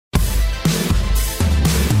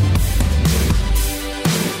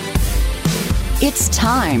It's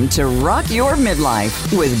time to rock your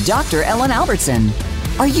midlife with Dr. Ellen Albertson.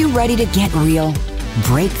 Are you ready to get real,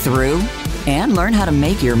 break through, and learn how to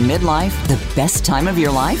make your midlife the best time of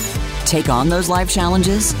your life? Take on those life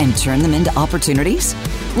challenges and turn them into opportunities?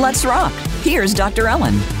 Let's rock. Here's Dr.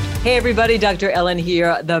 Ellen. Hey everybody, Dr. Ellen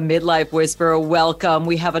here, the Midlife Whisperer. Welcome.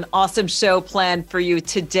 We have an awesome show planned for you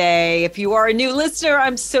today. If you are a new listener,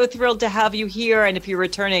 I'm so thrilled to have you here. And if you're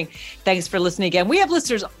returning, thanks for listening again. We have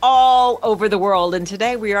listeners all over the world. And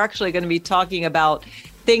today we are actually going to be talking about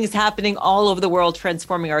things happening all over the world,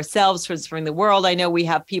 transforming ourselves, transforming the world. I know we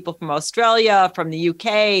have people from Australia, from the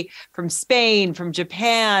UK, from Spain, from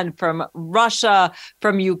Japan, from Russia,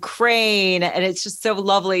 from Ukraine. And it's just so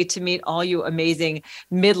lovely to meet all you amazing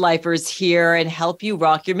midlifers here and help you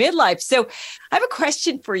rock your midlife. So I have a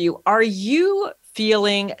question for you. Are you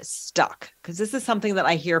feeling stuck? Because this is something that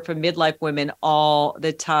I hear from midlife women all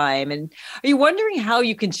the time. And are you wondering how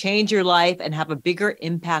you can change your life and have a bigger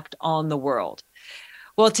impact on the world?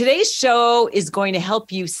 Well, today's show is going to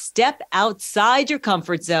help you step outside your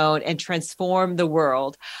comfort zone and transform the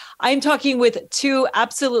world. I'm talking with two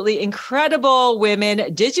absolutely incredible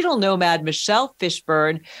women, digital nomad Michelle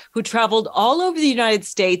Fishburne, who traveled all over the United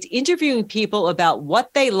States, interviewing people about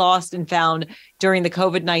what they lost and found during the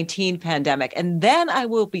COVID-19 pandemic. And then I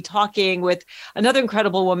will be talking with another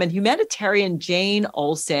incredible woman, humanitarian Jane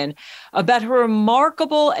Olson, about her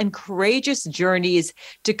remarkable and courageous journeys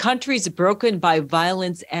to countries broken by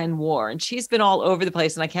violence and war. And she's been all over the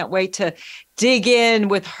place, and I can't wait to dig in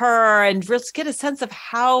with her and just get a sense of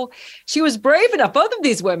how she was brave enough, both of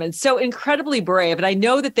these women, so incredibly brave. And I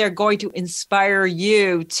know that they're going to inspire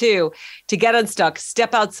you too, to get unstuck,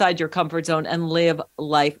 step outside your comfort zone and live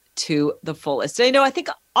life to the fullest. And I think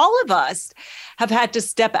all of us have had to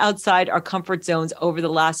step outside our comfort zones over the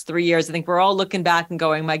last 3 years. I think we're all looking back and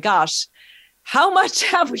going, my gosh, how much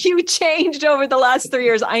have you changed over the last 3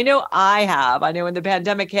 years? I know I have. I know when the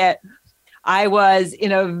pandemic hit, I was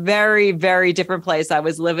in a very, very different place. I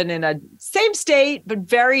was living in a same state, but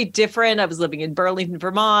very different. I was living in Burlington,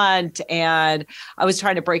 Vermont, and I was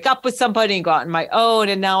trying to break up with somebody and go out on my own.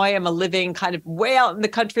 And now I am living kind of way out in the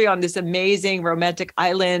country on this amazing romantic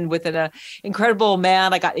island with an incredible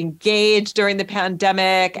man. I got engaged during the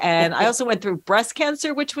pandemic, and I also went through breast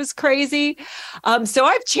cancer, which was crazy. So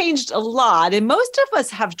I've changed a lot, and most of us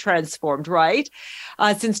have transformed, right?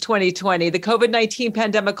 Since 2020, the COVID-19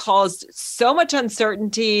 pandemic caused so much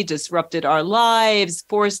uncertainty, disrupted our lives,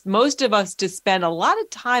 forced most of us to spend a lot of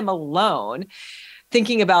time alone,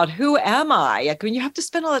 thinking about who am I? Like when you have to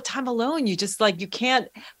spend all the time alone, you just you can't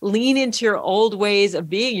lean into your old ways of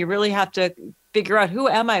being. You really have to figure out who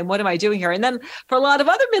am I and what am I doing here? And then for a lot of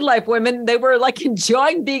other midlife women, they were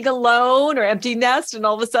enjoying being alone or empty nest. And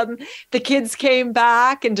all of a sudden the kids came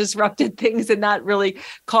back and disrupted things, and that really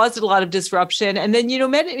caused a lot of disruption. And then,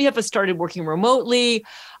 many of us started working remotely.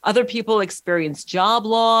 Other people experienced job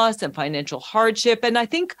loss and financial hardship. And I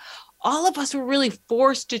think all of us were really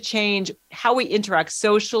forced to change how we interact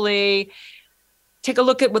socially, take a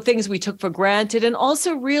look at what things we took for granted, and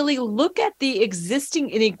also really look at the existing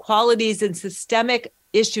inequalities and systemic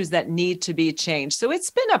issues that need to be changed. So it's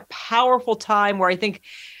been a powerful time where I think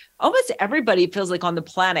almost everybody feels like on the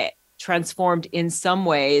planet transformed in some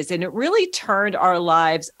ways. And it really turned our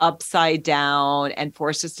lives upside down and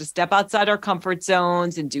forced us to step outside our comfort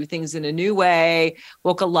zones and do things in a new way,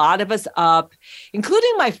 woke a lot of us up, including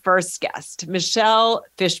my first guest, Michelle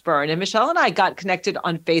Fishburne. And Michelle and I got connected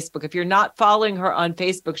on Facebook. If you're not following her on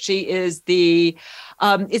Facebook, she is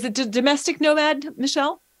is it the domestic nomad,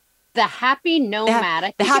 Michelle? The Happy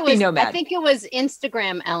Nomad. Nomad. I think it was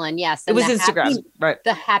Instagram, Ellen. Yes. It was Instagram, right?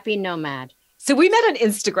 The Happy Nomad. So we met on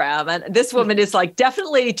Instagram, and this woman is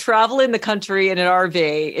definitely traveling the country in an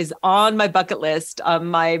RV is on my bucket list.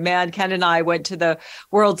 My man, Ken, and I went to the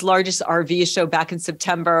world's largest RV show back in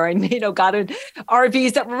September and, got in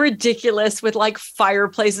RVs that were ridiculous with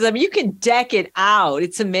fireplaces. I mean, you can deck it out.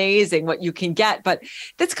 It's amazing what you can get, but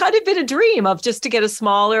that's kind of been a dream of just to get a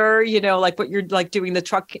smaller, what you're doing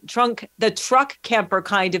the truck camper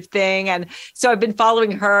kind of thing. And so I've been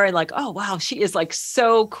following her and oh, wow, she is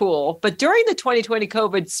so cool. But during the 2020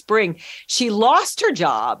 COVID spring, she lost her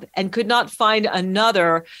job and could not find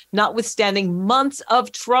another, notwithstanding months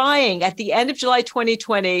of trying. At the end of July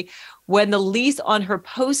 2020, when the lease on her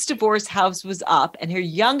post-divorce house was up and her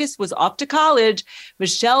youngest was off to college,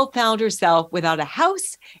 Michelle found herself without a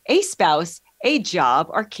house, a spouse, a job,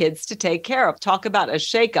 or kids to take care of. Talk about a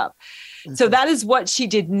shakeup. So that is what she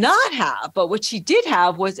did not have. But what she did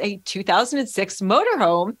have was a 2006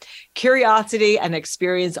 motorhome, curiosity and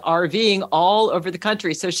experience RVing all over the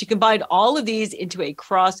country. So she combined all of these into a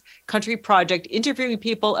cross-country project, interviewing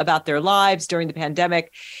people about their lives during the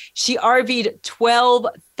pandemic. She RV'd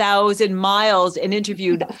 12,000 miles and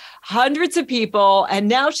interviewed hundreds of people. And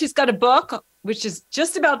now she's got a book, which is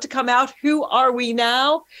just about to come out. Who Are We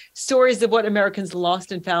Now? Stories of what Americans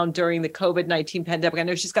lost and found during the COVID-19 pandemic. I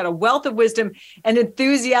know she's got a wealth of wisdom and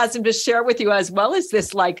enthusiasm to share with you, as well as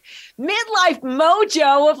this like midlife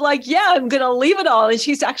mojo of like, yeah, I'm going to leave it all. And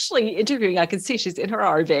she's actually interviewing. I can see she's in her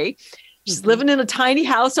RV. She's living in a tiny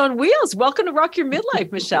house on wheels. Welcome to Rock Your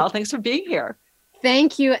Midlife, Michelle. Thanks for being here.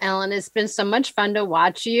 Thank you, Ellen. It's been so much fun to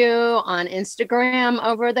watch you on Instagram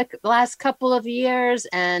over the last couple of years.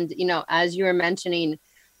 And, as you were mentioning,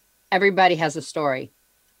 everybody has a story.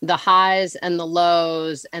 The highs and the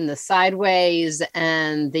lows and the sideways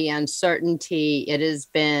and the uncertainty. It has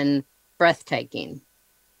been breathtaking.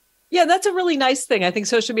 Yeah, that's a really nice thing. I think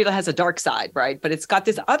social media has a dark side, right? But it's got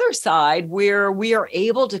this other side where we are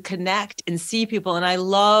able to connect and see people. And I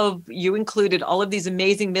love you included all of these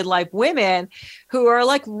amazing midlife women who are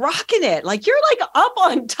like rocking it. Like you're like up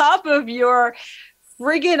on top of your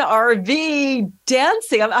friggin' RV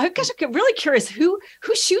dancing. I'm really curious who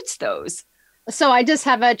shoots those. So I just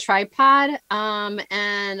have a tripod,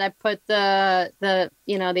 and I put the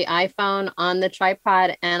iPhone on the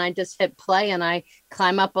tripod, and I just hit play, and I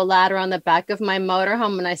climb up a ladder on the back of my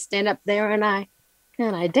motorhome, and I stand up there and I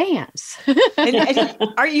dance. and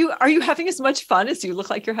are you having as much fun as you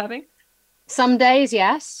look like you're having? Some days,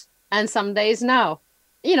 yes, and some days, no.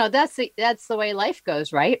 That's the way life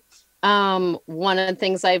goes, right? One of the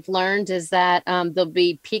things I've learned is that there'll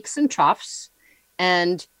be peaks and troughs,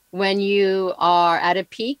 and when you are at a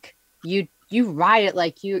peak, you ride it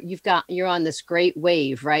like you're on this great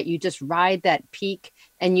wave, right? You just ride that peak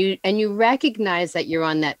and you recognize that you're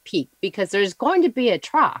on that peak because there's going to be a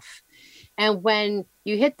trough. And when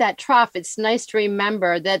you hit that trough, it's nice to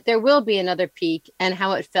remember that there will be another peak and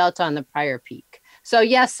how it felt on the prior peak. So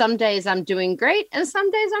yes, some days I'm doing great and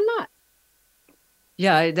some days I'm not.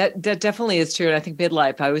 Yeah, that definitely is true. And I think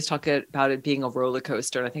midlife, I always talk about it being a roller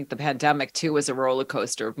coaster. And I think the pandemic too was a roller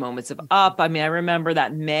coaster of moments of up. I mean, I remember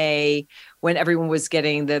that May when everyone was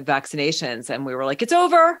getting the vaccinations and we were like, it's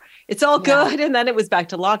over, it's all good. And then it was back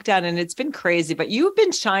to lockdown and it's been crazy, but you've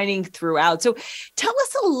been shining throughout. So tell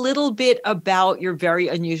us a little bit about your very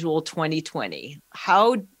unusual 2020.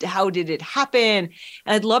 How did it happen? And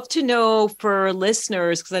I'd love to know for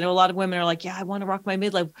listeners, because I know a lot of women are like, yeah, I want to rock my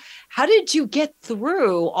midlife. How did you get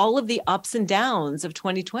through all of the ups and downs of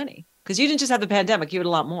 2020? Because you didn't just have the pandemic, you had a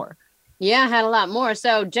lot more. Yeah, I had a lot more.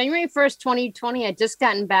 So January 1st, 2020, I'd just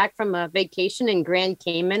gotten back from a vacation in Grand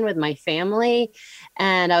Cayman with my family.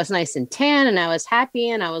 And I was nice and tan and I was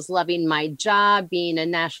happy and I was loving my job, being a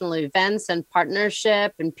national events and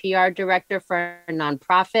partnership and PR director for a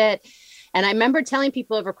nonprofit. And I remember telling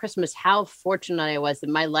people over Christmas how fortunate I was that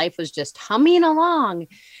my life was just humming along.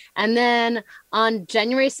 And then on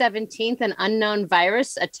January 17th, an unknown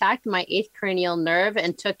virus attacked my 8th cranial nerve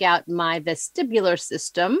and took out my vestibular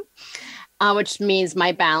system, which means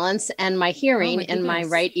my balance and my hearing in my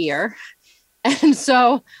right ear. And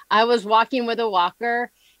so I was walking with a walker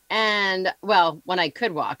and, well, when I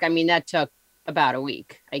could walk, I mean, that took about a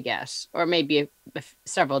week, I guess, or maybe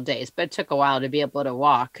several days, but it took a while to be able to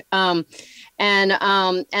walk. And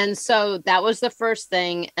so that was the first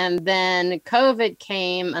thing. And then COVID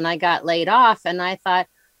came and I got laid off and I thought,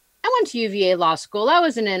 I went to UVA Law School. I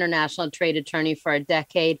was an international trade attorney for a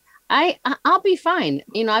decade. I'll be fine.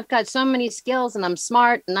 I've got so many skills and I'm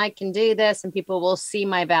smart and I can do this and people will see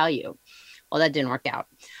my value. Well, that didn't work out.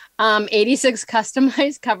 86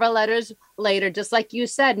 customized cover letters later, just like you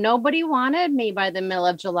said, nobody wanted me by the middle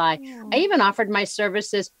of July. Yeah. I even offered my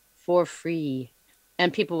services for free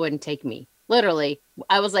and people wouldn't take me. Literally,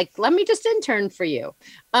 I was like, let me just intern for you.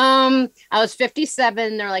 I was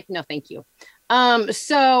 57. They're like, no, thank you.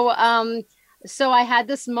 So I had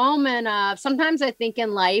this moment of sometimes I think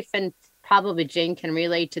in life, and probably Jane can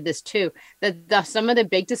relate to this too, that some of the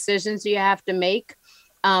big decisions you have to make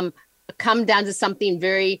come down to something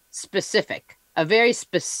very specific, a very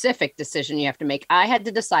specific decision you have to make. I had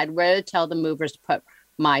to decide where to tell the movers to put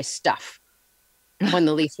my stuff when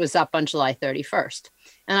the lease was up on July 31st.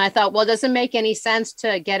 And I thought, well, does it make any sense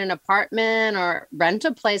to get an apartment or rent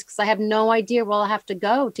a place? Because I have no idea where I'll have to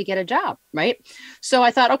go to get a job, right? So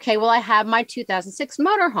I thought, okay, well, I have my 2006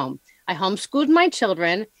 motorhome. I homeschooled my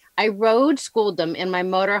children. I road schooled them in my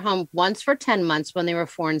motorhome once for 10 months when they were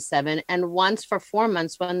 4 and 7, and once for 4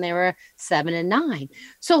 months when they were 7 and 9.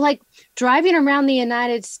 So like driving around the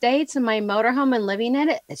United States in my motorhome and living in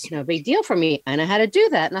it, it's no big deal for me. I know how to do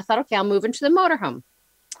that. And I thought, okay, I'll move into the motorhome.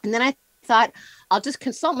 And then I thought, I'll just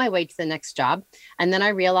consult my way to the next job. And then I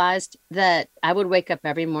realized that I would wake up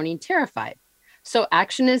every morning terrified. So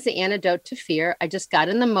action is the antidote to fear. I just got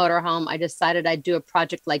in the motorhome. I decided I'd do a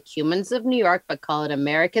project like Humans of New York, but call it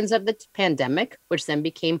Americans of the Pandemic, which then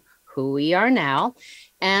became Who We Are Now.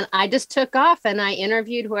 And I just took off and I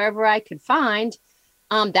interviewed whoever I could find.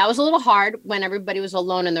 That was a little hard when everybody was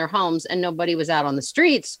alone in their homes and nobody was out on the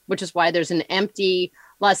streets, which is why there's an empty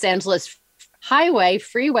Los Angeles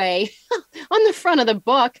freeway on the front of the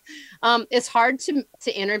book. It's hard to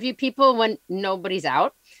interview people when nobody's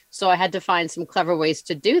out. So I had to find some clever ways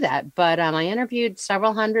to do that. But I interviewed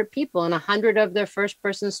several hundred people, and 100 of their first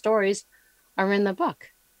person stories are in the book.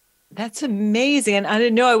 That's amazing. And I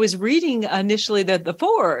didn't know. I was reading initially the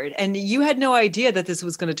foreword, and you had no idea that this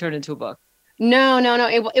was going to turn into a book. No.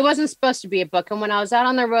 It wasn't supposed to be a book. And when I was out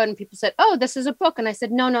on the road and people said, oh, this is a book. And I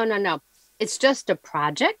said, no. It's just a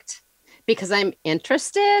project, because I'm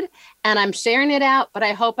interested and I'm sharing it out, but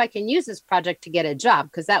I hope I can use this project to get a job,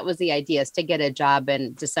 because that was the idea, is to get a job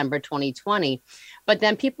in December 2020. But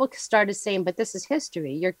then people started saying, but this is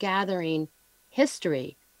history. You're gathering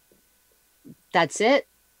history. That's it.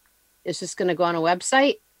 It's just going to go on a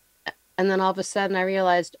website. And then all of a sudden I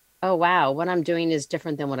realized, oh, wow, what I'm doing is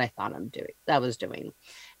different than what I thought I was doing.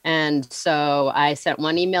 And so I sent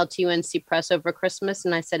one email to UNC Press over Christmas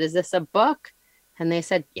and I said, is this a book? And they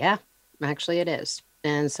said, yeah. Actually, it is.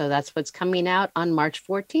 And so that's what's coming out on March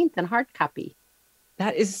 14th in hard copy.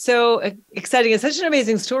 That is so exciting. It's such an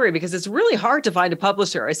amazing story, because it's really hard to find a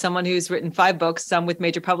publisher. As someone who's written 5 books, some with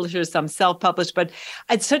major publishers, some self-published, but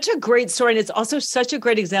it's such a great story. And it's also such a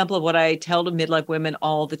great example of what I tell to midlife women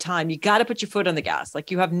all the time. You got to put your foot on the gas. Like,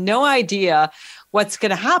 you have no idea what's going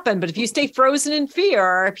to happen. But if you stay frozen in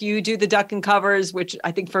fear, if you do the duck and covers, which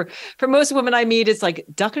I think for most women I meet, it's like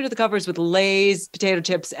duck under the covers with Lay's, potato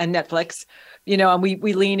chips, and Netflix, and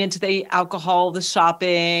we lean into the alcohol, the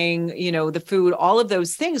shopping, the food, all of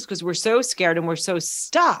those things, because we're so scared and we're so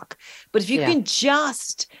stuck. But if you can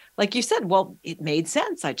just, like you said, well, it made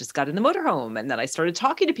sense. I just got in the motorhome and then I started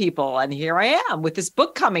talking to people, and here I am with this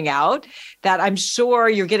book coming out that I'm sure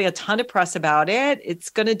you're getting a ton of press about it. It's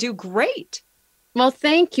going to do great. Well,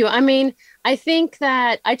 thank you. I mean, I think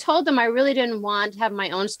that I told them I really didn't want to have my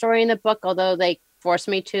own story in the book, although they forced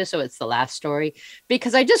me to. So it's the last story,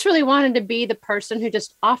 because I just really wanted to be the person who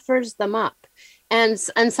just offers them up. And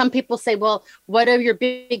some people say, well, what are your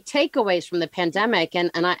big takeaways from the pandemic?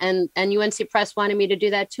 And UNC Press wanted me to do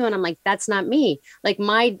that too. And I'm like, that's not me. Like,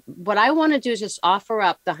 what I want to do is just offer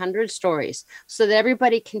up the 100 stories so that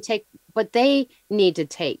everybody can take what they need to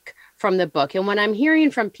take from the book. And what I'm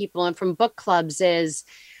hearing from people and from book clubs is,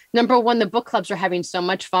 number one, the book clubs are having so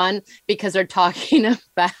much fun because they're talking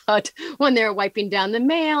about when they're wiping down the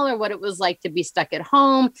mail or what it was like to be stuck at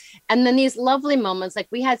home. And then these lovely moments, like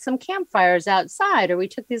we had some campfires outside, or we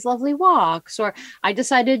took these lovely walks, or I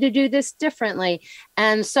decided to do this differently.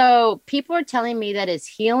 And so people are telling me that it's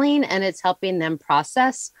healing and it's helping them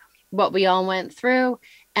process what we all went through.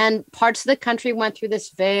 And parts of the country went through this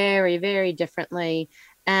very, very differently.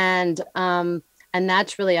 And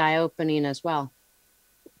that's really eye-opening as well.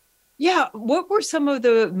 Yeah. What were some of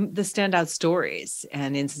the standout stories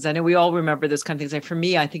and instances? I know we all remember those kind of things. Like for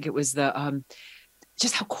me, I think it was the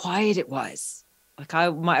just how quiet it was. Like I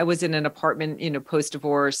was in an apartment,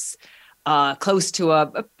 post-divorce, close to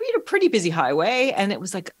a pretty busy highway. And it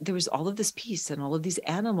was like, there was all of this peace and all of these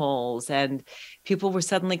animals, and people were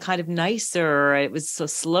suddenly kind of nicer. It was so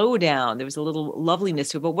slow down. There was a little loveliness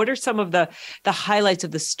to it. But what are some of the highlights of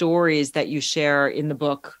the stories that you share in the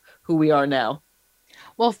book, Who We Are Now?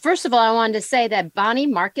 Well, first of all, I wanted to say that Bonnie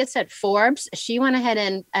Marcus at Forbes, she went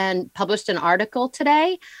ahead and published an article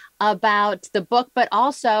today about the book, but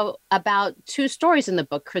also about 2 stories in the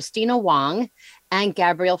book, Christina Wong and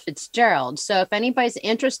Gabrielle Fitzgerald. So if anybody's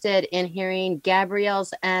interested in hearing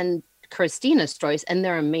Gabrielle's and Christina's stories, and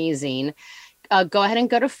they're amazing, go ahead and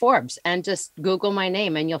go to Forbes and just Google my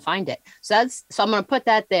name and you'll find it. So I'm going to put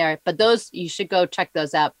that there, but those, you should go check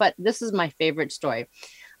those out. But this is my favorite story.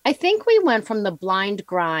 I think we went from the blind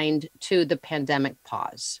grind to the pandemic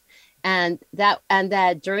pause. And that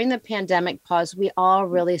during the pandemic pause, we all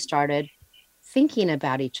really started thinking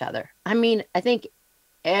about each other. I mean, I think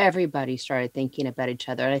everybody started thinking about each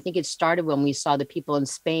other. And I think it started when we saw the people in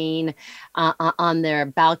Spain on their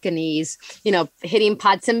balconies, hitting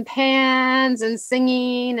pots and pans and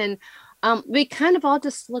singing. And We kind of all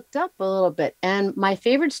just looked up a little bit. And my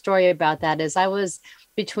favorite story about that is I was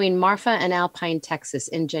between Marfa and Alpine, Texas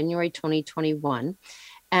in January 2021.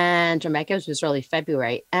 And Jamaica was early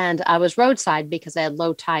February. And I was roadside because I had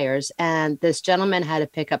low tires. And this gentleman had a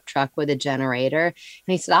pickup truck with a generator. And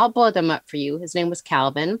he said, I'll blow them up for you. His name was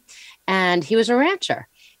Calvin. And he was a rancher.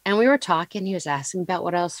 And we were talking. He was asking about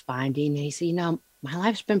what I was finding. And he said, my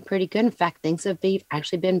life's been pretty good. In fact, things have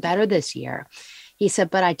actually been better this year. He said,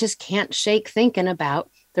 but I just can't shake thinking about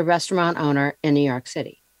the restaurant owner in New York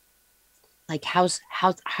City. Like, how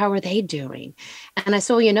are they doing? And I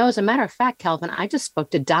said, well, as a matter of fact, Calvin, I just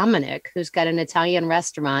spoke to Dominic, who's got an Italian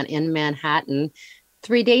restaurant in Manhattan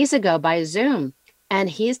 3 days ago by Zoom. And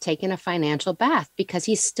he's taken a financial bath because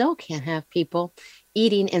he still can't have people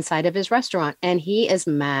eating inside of his restaurant. And he is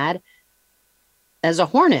mad as a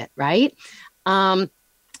hornet, right? And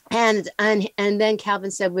then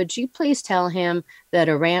Calvin said, would you please tell him that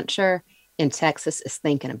a rancher in Texas is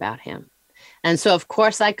thinking about him? And so, of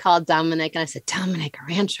course, I called Dominic and I said, Dominic, a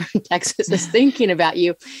rancher in Texas is thinking about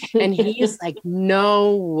you. And he's like,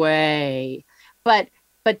 no way. But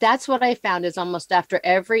that's what I found is almost after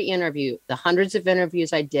every interview, the hundreds of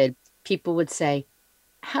interviews I did, people would say,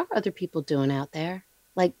 how are other people doing out there?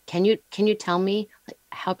 Like, can you tell me like,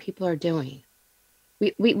 how people are doing?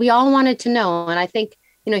 We all wanted to know. And I think,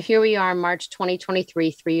 here we are, March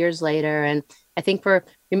 2023, 3 years later. And I think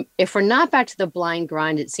if we're not back to the blind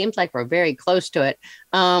grind, it seems like we're very close to it.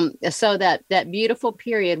 So that beautiful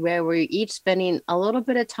period where we're each spending a little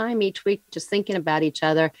bit of time each week, just thinking about each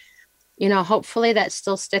other, hopefully that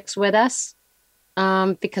still sticks with us.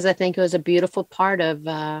 Because I think it was a beautiful part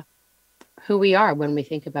of who we are when we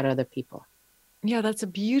think about other people. Yeah, that's a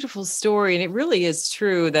beautiful story. And it really is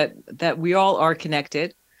true that we all are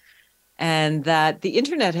connected and that the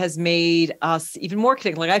internet has made us even more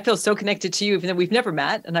connected. Like I feel so connected to you, even though we've never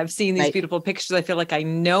met and I've seen these Right. beautiful pictures. I feel like I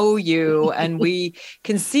know you and we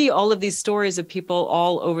can see all of these stories of people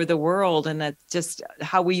all over the world. And that's just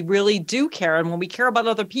how we really do care. And when we care about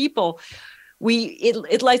other people,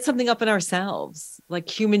 it lights something up in ourselves. Like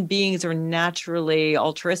human beings are naturally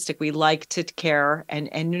altruistic. We like to care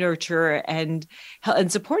and nurture and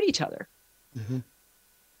support each other. Mm-hmm.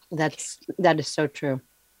 That is so true.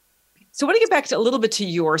 So I want to get back to a little bit to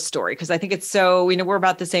your story, because I think it's so, we're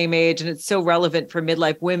about the same age and it's so relevant for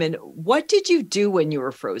midlife women. What did you do when you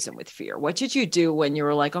were frozen with fear? What did you do when you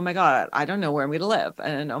were like, oh my God, I don't know where I'm going to live?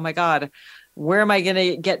 And oh my God, where am I going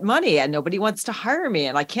to get money? And nobody wants to hire me.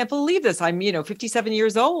 And I can't believe this. I'm, 57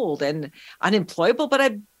 years old and unemployable, but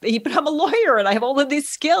I'm a lawyer and I have all of these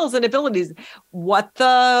skills and abilities. What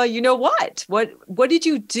did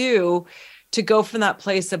you do to go from that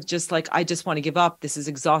place of just like, I just want to give up. This is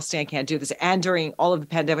exhausting. I can't do this. And during all of the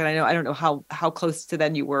pandemic, I don't know how close to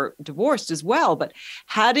then you were divorced as well, but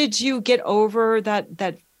how did you get over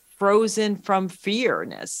that frozen from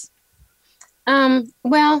fearness?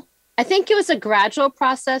 Well, I think it was a gradual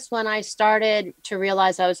process when I started to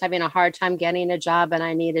realize I was having a hard time getting a job and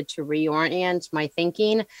I needed to reorient my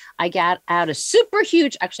thinking. I got out a super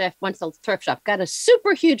huge, actually I went to the thrift shop, got a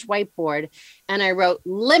super huge whiteboard and I wrote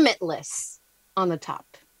limitless on the top,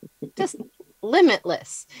 just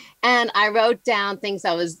limitless. And I wrote down things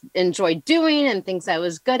I enjoyed doing and things I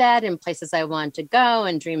was good at and places I wanted to go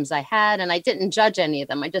and dreams I had. And I didn't judge any of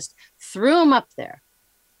them. I just threw them up there.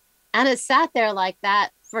 And it sat there like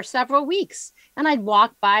that for several weeks. And I'd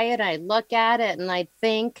walk by it, I'd look at it and I'd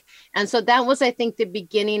think. And so that was, I think, the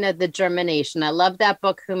beginning of the germination. I love that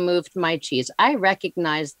book, Who Moved My Cheese? I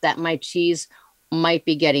recognized that my cheese might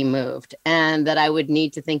be getting moved and that I would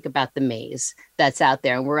need to think about the maze that's out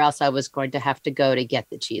there and where else I was going to have to go to get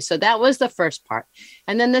the cheese. So that was the first part.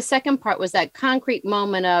 And then the second part was that concrete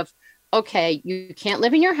moment of, okay, you can't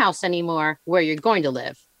live in your house anymore, where you're going to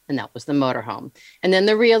live. And that was the motorhome. And then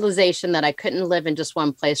the realization that I couldn't live in just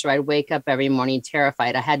one place where I'd wake up every morning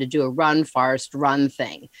terrified. I had to do a run, Forrest, run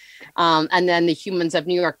thing. And then the Humans of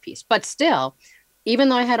New York piece. But still, even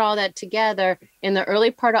though I had all that together, in the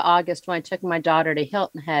early part of August, when I took my daughter to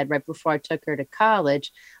Hilton Head, right before I took her to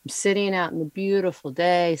college, I'm sitting out in the beautiful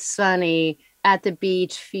day, sunny, at the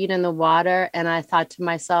beach, feet in the water. And I thought to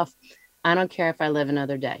myself, I don't care if I live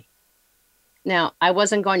another day. Now, I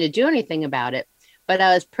wasn't going to do anything about it, but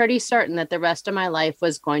I was pretty certain that the rest of my life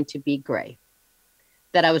was going to be gray,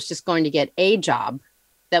 that I was just going to get a job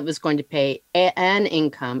that was going to pay an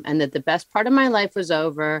income, and that the best part of my life was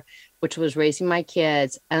over, which was raising my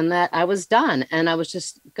kids, and that I was done. And I was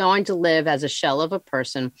just going to live as a shell of a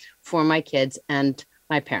person for my kids and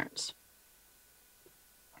my parents.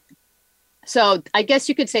 So I guess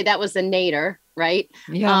you could say that was the nadir, right?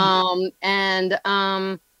 Yeah.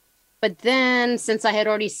 But then since I had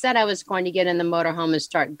already said I was going to get in the motorhome and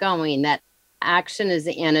start going, that action is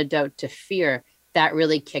the antidote to fear. That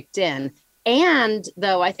really kicked in. And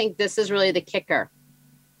though I think this is really the kicker,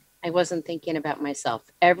 I wasn't thinking about myself.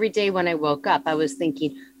 Every day when I woke up, I was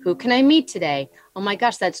thinking, who can I meet today? Oh my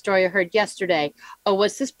gosh, that story I heard yesterday. Oh,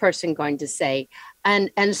 what's this person going to say?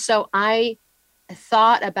 And so I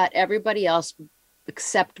thought about everybody else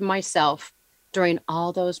except myself during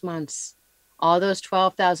all those months, all those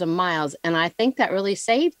 12,000 miles. And I think that really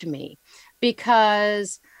saved me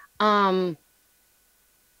because I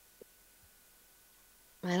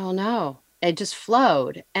don't know, it just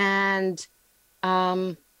flowed. And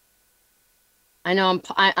I know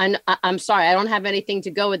I'm sorry. I don't have anything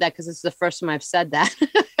to go with that because it's the first time I've said that.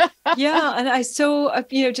 Yeah. And I so,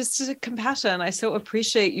 just as a compassion, I so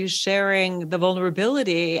appreciate you sharing the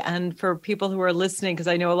vulnerability. And for people who are listening, because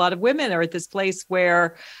I know a lot of women are at this place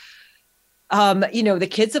where, the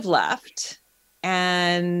kids have left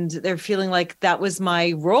and they're feeling like that was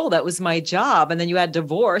my role. That was my job. And then you had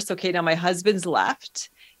divorce. Okay. Now my husband's left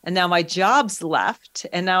and now my job's left.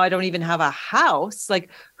 And now I don't even have a house. Like,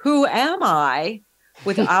 who am I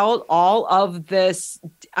without all of this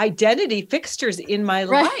identity fixtures in my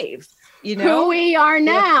life? Who we are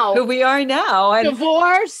now. Who we are now. And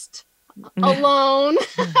divorced, alone.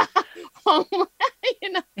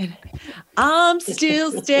 I'm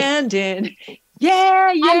still standing.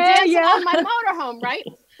 Yeah. I'm dancing on my motorhome, right?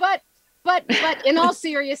 But in all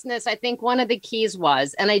seriousness, I think one of the keys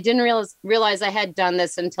was, and I didn't realize I had done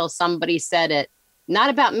this until somebody said it, not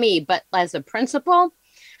about me, but as a principle.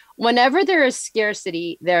 Whenever there is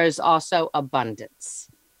scarcity, there is also abundance.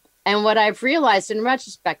 And what I've realized in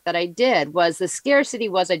retrospect that I did was the scarcity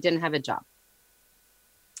was I didn't have a job.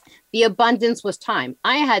 The abundance was time.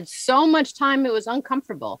 I had so much time, it was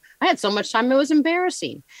uncomfortable. I had so much time, it was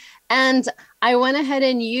embarrassing. And I went ahead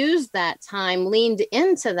and used that time, leaned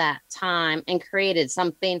into that time, and created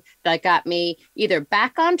something that got me either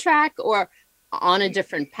back on track or on a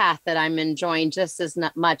different path that I'm enjoying just as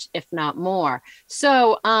much, if not more.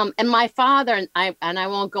 So, and my father, and I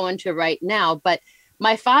won't go into it right now, but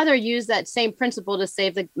my father used that same principle to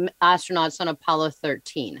save the astronauts on Apollo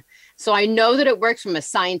 13. So I know that it works from a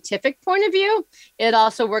scientific point of view. It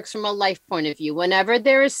also works from a life point of view. Whenever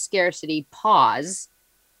there is scarcity, pause.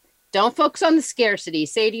 Don't focus on the scarcity.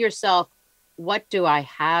 Say to yourself, what do I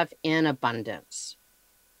have in abundance?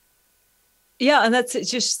 Yeah. And that's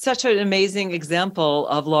just such an amazing example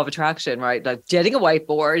of law of attraction, right? Like getting a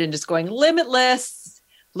whiteboard and just going limitless,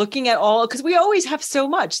 looking at all, because we always have so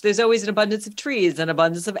much. There's always an abundance of trees, an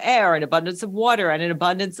abundance of air, an abundance of water, and an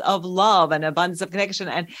abundance of love, and an abundance of connection.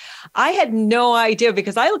 And I had no idea,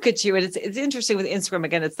 because I look at you and it's interesting with Instagram.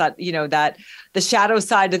 Again, it's that, that the shadow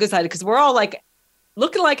side, the good side, because we're all like,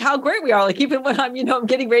 looking like how great we are. Like even when I'm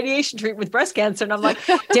getting radiation treatment with breast cancer and I'm like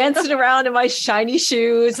dancing around in my shiny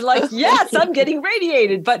shoes, like, yes, I'm getting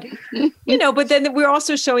radiated. But, but then we're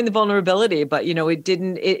also showing the vulnerability, but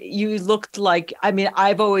you looked like,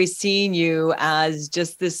 I've always seen you as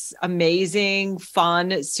just this amazing,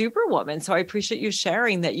 fun superwoman. So I appreciate you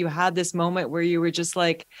sharing that you had this moment where you were just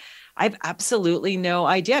like, I've absolutely no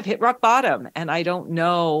idea. I've hit rock bottom and I don't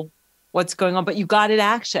know what's going on, but you got in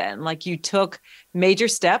action. Like you took major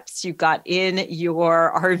steps. You got in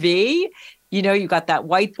your RV, you got that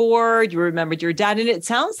whiteboard, you remembered your dad. And it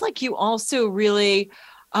sounds like you also really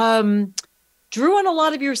drew on a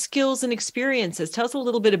lot of your skills and experiences. Tell us a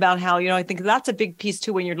little bit about how, I think that's a big piece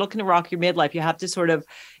too. When you're looking to rock your midlife, you have to sort of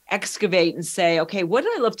excavate and say, okay, what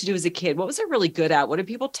did I love to do as a kid? What was I really good at? What did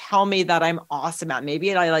people tell me that I'm awesome at?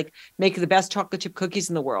 Maybe I like make the best chocolate chip cookies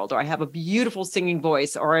in the world, or I have a beautiful singing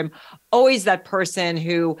voice, or I'm always that person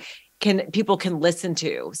who people can listen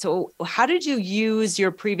to. So how did you use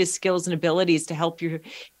your previous skills and abilities to help you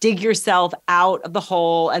dig yourself out of the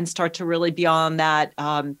hole and start to really be on that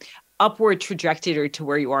upward trajectory to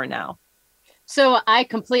where you are now? So I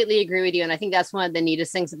completely agree with you. And I think that's one of the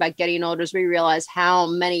neatest things about getting older is we realize how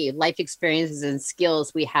many life experiences and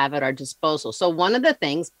skills we have at our disposal. So one of the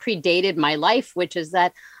things predated my life, which is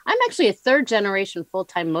that I'm actually a third generation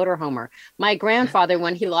full-time motorhomer. My grandfather,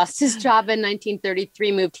 when he lost his job in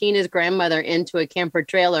 1933, moved he and his grandmother into a camper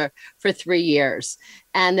trailer for 3 years.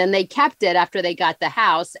 And then they kept it after they got the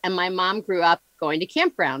house. And my mom grew up going to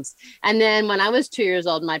campgrounds. And then when I was 2 years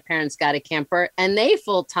old, my parents got a camper and they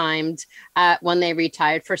full-timed when they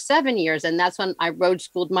retired for 7 years. And that's when I road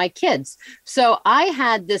schooled my kids. So I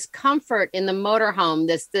had this comfort in the motorhome,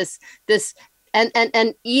 this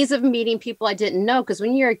and ease of meeting people I didn't know. Because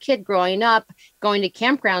when you're a kid growing up, going to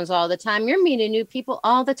campgrounds all the time, you're meeting new people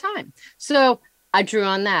all the time. So I drew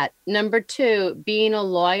on that. Number two, being a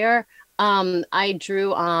lawyer, I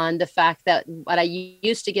drew on the fact that what I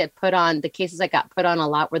used to get put on, the cases I got put on a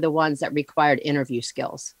lot were the ones that required interview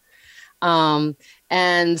skills.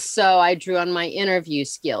 And so I drew on my interview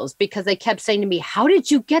skills because they kept saying to me, how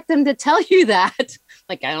did you get them to tell you that?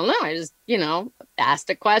 Like, I don't know. I just,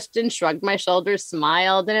 asked a question, shrugged my shoulders,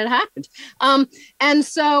 smiled, and it happened.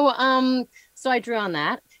 So I drew on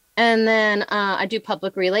that. And then I do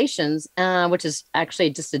public relations, which is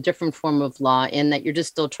actually just a different form of law in that you're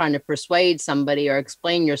just still trying to persuade somebody or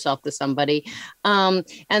explain yourself to somebody. And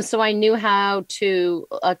so I knew how to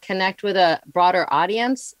connect with a broader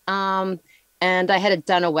audience. And I had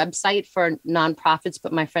done a website for nonprofits,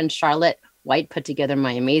 but my friend Charlotte White put together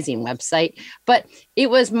my amazing website. But it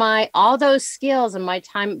was all those skills and my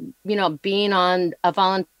time, being on a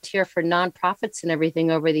volunteer for nonprofits and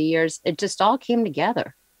everything over the years, it just all came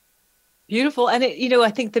together. Beautiful. And I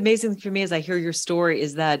think the amazing thing for me as I hear your story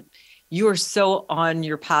is that you are so on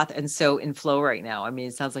your path and so in flow right now. I mean,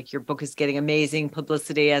 it sounds like your book is getting amazing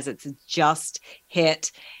publicity as it's just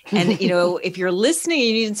hit. And, if you're listening,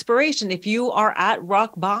 you need inspiration. If you are at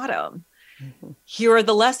rock bottom, here are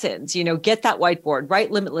the lessons, get that whiteboard, write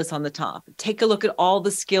Limitless on the top, take a look at all the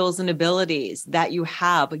skills and abilities that you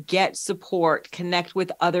have, get support, connect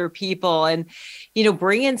with other people, and,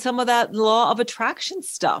 bring in some of that law of attraction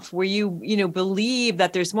stuff where you believe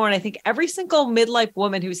that there's more. And I think every single midlife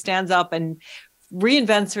woman who stands up and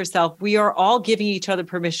reinvents herself, we are all giving each other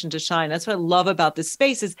permission to shine. That's what I love about this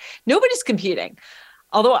space is nobody's competing.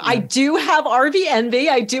 Although I do have RV envy,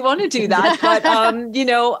 I do want to do that,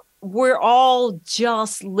 but, we're all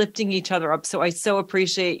just lifting each other up. So I so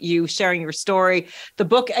appreciate you sharing your story. The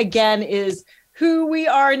book, again, is Who We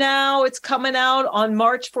Are Now. It's coming out on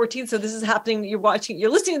March 14th. So this is happening. You're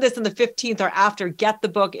listening to this on the 15th or after. Get the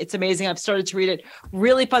book. It's amazing. I've started to read it.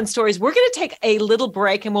 Really fun stories. We're going to take a little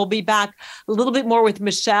break and we'll be back a little bit more with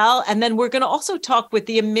Michelle. And then we're going to also talk with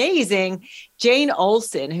the amazing Jane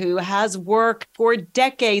Olson, who has worked for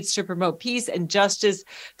decades to promote peace and justice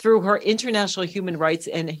through her international human rights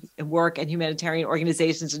and work and humanitarian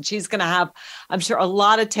organizations. And she's going to have, I'm sure, a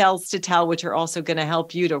lot of tales to tell, which are also going to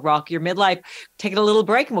help you to rock your midlife. Taking a little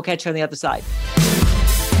break and we'll catch you on the other side.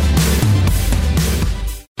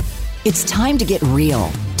 It's time to get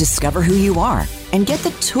real, discover who you are, and get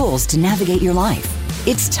the tools to navigate your life.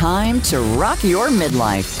 It's time to rock your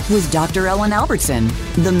midlife with Dr. Ellen Albertson,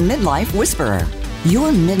 the Midlife Whisperer. Your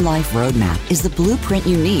midlife roadmap is the blueprint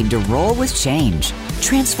you need to roll with change,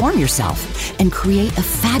 transform yourself, and create a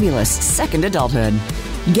fabulous second adulthood.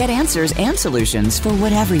 Get answers and solutions for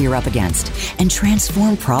whatever you're up against and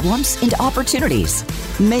transform problems into opportunities.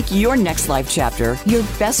 Make your next life chapter your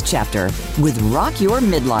best chapter with Rock Your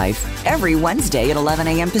Midlife every Wednesday at 11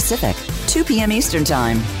 a.m. Pacific, 2 p.m. Eastern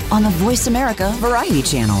Time on the Voice America Variety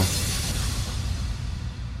Channel.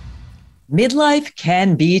 Midlife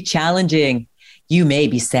can be challenging. You may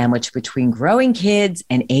be sandwiched between growing kids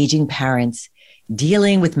and aging parents,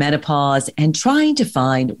 dealing with menopause and trying to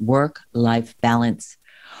find work-life balance.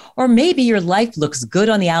 Or maybe your life looks good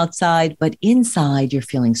on the outside, but inside you're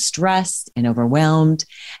feeling stressed and overwhelmed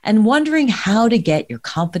and wondering how to get your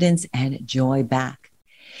confidence and joy back.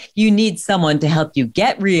 You need someone to help you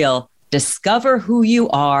get real, discover who you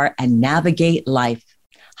are, and navigate life.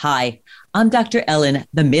 Hi, I'm Dr. Ellen,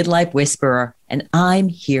 the Midlife Whisperer, and I'm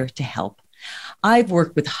here to help. I've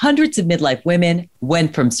worked with hundreds of midlife women,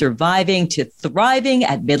 went from surviving to thriving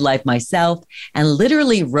at midlife myself, and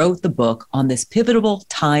literally wrote the book on this pivotal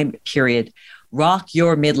time period, Rock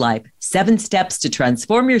Your Midlife, 7 Steps to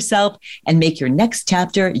Transform Yourself and Make Your Next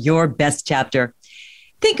Chapter Your Best Chapter.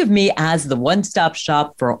 Think of me as the one-stop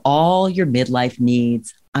shop for all your midlife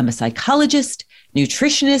needs. I'm a psychologist,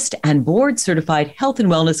 nutritionist, and board-certified health and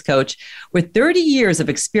wellness coach with 30 years of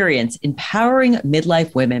experience empowering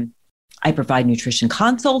midlife women. I provide nutrition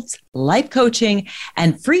consults, life coaching,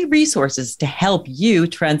 and free resources to help you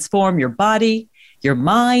transform your body, your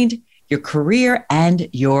mind, your career, and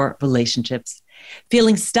your relationships.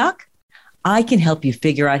 Feeling stuck? I can help you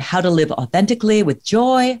figure out how to live authentically with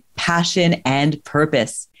joy, passion, and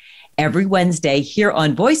purpose. Every Wednesday here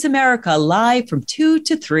on Voice America Live from 2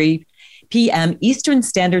 to 3 p.m. Eastern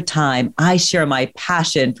Standard Time, I share my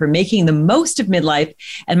passion for making the most of midlife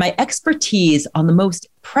and my expertise on the most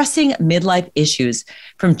pressing midlife issues,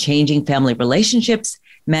 from changing family relationships,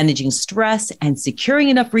 managing stress, and securing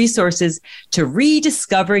enough resources to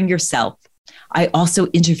rediscovering yourself. I also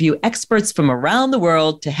interview experts from around the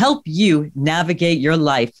world to help you navigate your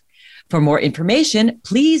life. For more information,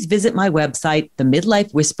 please visit my website,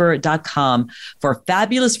 themidlifewhisperer.com, for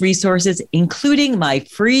fabulous resources, including my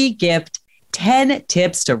free gift, 10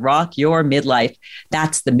 tips to rock your midlife.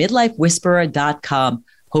 That's themidlifewhisperer.com.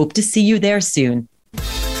 Hope to see you there soon.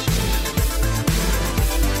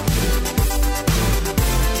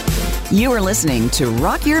 You are listening to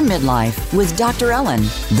Rock Your Midlife with Dr. Ellen,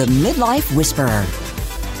 the Midlife Whisperer.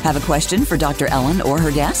 Have a question for Dr. Ellen or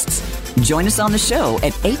her guests? Join us on the show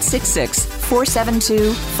at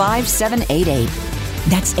 866-472-5788.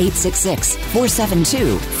 That's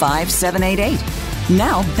 866-472-5788.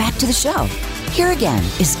 Now back to the show. Here again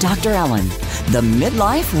is Dr. Ellen, the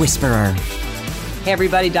Midlife Whisperer. Hey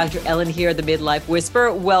everybody, Dr. Ellen here, the Midlife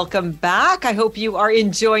Whisperer. Welcome back. I hope you are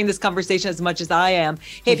enjoying this conversation as much as I am.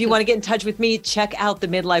 Hey, if you want to get in touch with me, check out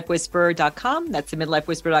themidlifewhisperer.com. That's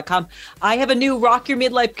themidlifewhisperer.com. I have a new Rock Your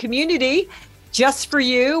Midlife community just for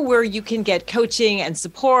you, where you can get coaching and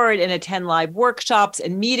support and attend live workshops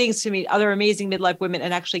and meetings to meet other amazing midlife women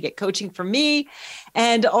and actually get coaching from me.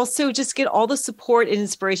 And also just get all the support and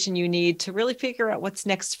inspiration you need to really figure out what's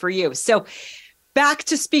next for you. So back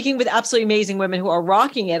to speaking with absolutely amazing women who are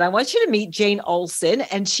rocking it. I want you to meet Jane Olson,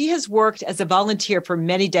 and she has worked as a volunteer for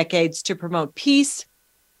many decades to promote peace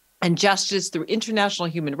and justice through international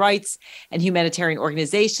human rights and humanitarian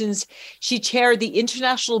organizations. She chaired the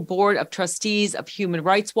International Board of Trustees of Human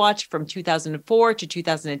Rights Watch from 2004 to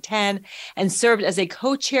 2010 and served as a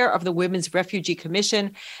co-chair of the Women's Refugee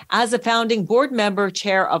Commission, as a founding board member,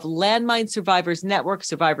 chair of Landmine Survivors Network,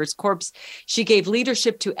 Survivors Corps. She gave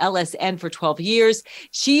leadership to LSN for 12 years.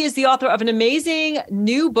 She is the author of an amazing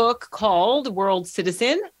new book called World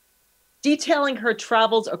Citizen, detailing her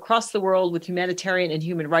travels across the world with humanitarian and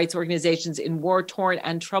human rights organizations in war-torn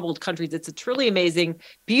and troubled countries. It's a truly amazing,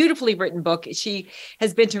 beautifully written book. She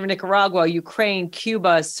has been to Nicaragua, Ukraine,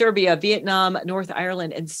 Cuba, Serbia, Vietnam, North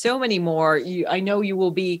Ireland, and so many more. I know you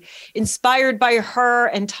will be inspired by her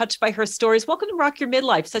and touched by her stories. Welcome to Rock Your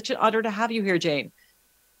Midlife. Such an honor to have you here, Jane.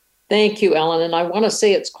 Thank you, Ellen. And I want to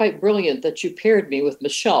say it's quite brilliant that you paired me with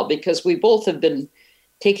Michelle, because we both have been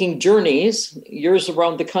taking journeys, yours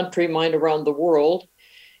around the country, mine around the world.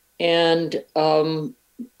 And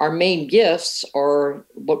our main gifts are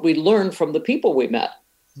what we learned from the people we met.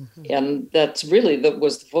 Mm-hmm. And that's really, that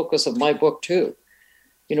was the focus of my book too.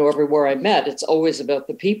 You know, everywhere I met, it's always about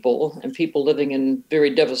the people and people living in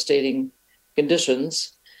very devastating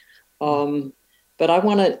conditions. But I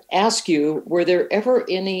want to ask you, were there ever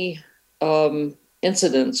any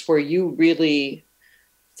incidents where you really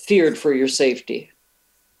feared for your safety?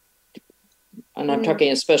 And I'm talking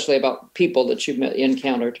especially about people that you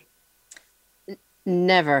encountered.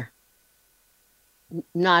 Never.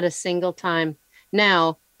 Not a single time.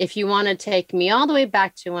 Now, if you want to take me all the way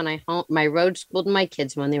back to when I road schooled my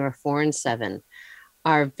kids when they were 4 and 7,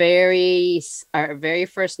 our very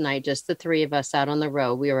first night, just the three of us out on the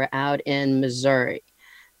road, we were out in Missouri,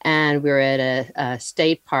 and we were at a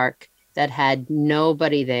state park that had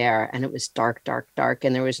nobody there, and it was dark,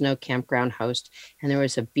 and there was no campground host, and there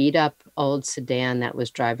was a beat up old sedan that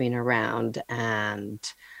was driving around,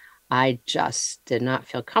 and I just did not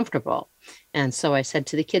feel comfortable. And so I said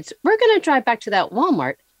to the kids, we're going to drive back to that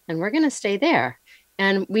Walmart and we're going to stay there.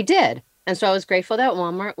 And we did. And so I was grateful that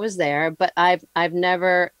Walmart was there, but I've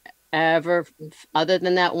never, ever, other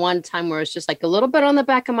than that one time where it's just like a little bit on the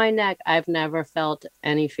back of my neck, I've never felt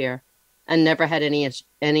any fear and never had any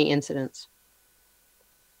incidents.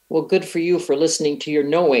 Well, good for you for listening to your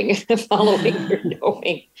knowing, following your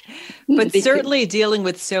knowing. But certainly dealing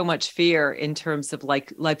with so much fear in terms of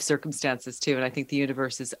like life circumstances too. And I think the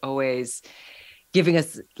universe is always giving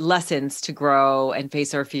us lessons to grow and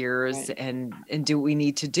face our fears, right, and do what we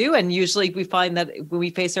need to do. And usually we find that when we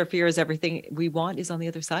face our fears, everything we want is on the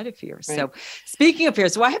other side of fear. Right. So speaking of fear,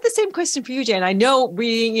 so I have the same question for you, Jane. I know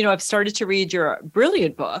reading, I've started to read your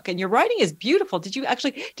brilliant book and your writing is beautiful. Did you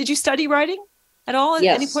study writing at all at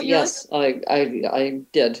any point in your life? I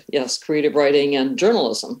did. Yes. Creative writing and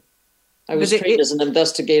journalism. I was trained as an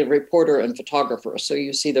investigative reporter and photographer. So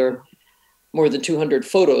you see there are more than 200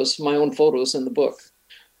 photos, my own photos in the book.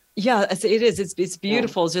 Yeah, it is. It's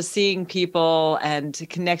beautiful just seeing people and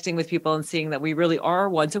connecting with people and seeing that we really are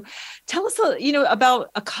one. So tell us,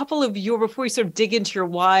 about a couple of before we sort of dig into your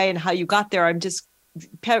why and how you got there. I'm just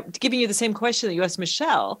giving you the same question that you asked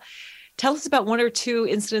Michelle. Tell us about one or two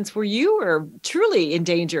incidents where you were truly in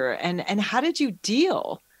danger and how did you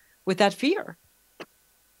deal with that fear?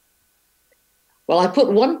 Well, I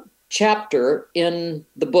put one chapter in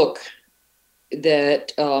the book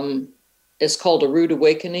that is called A Rude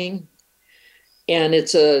Awakening. And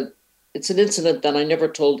it's an incident that I never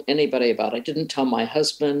told anybody about. I didn't tell my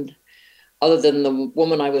husband. Other than the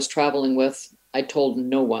woman I was traveling with, I told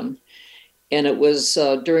no one. And it was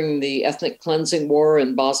during the ethnic cleansing war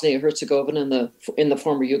in Bosnia-Herzegovina in the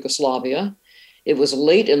former Yugoslavia. It was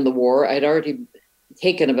late in the war. I'd already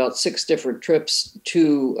taken about 6 different trips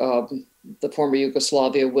to the former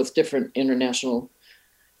Yugoslavia with different international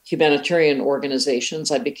humanitarian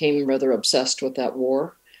organizations. I became rather obsessed with that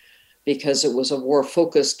war because it was a war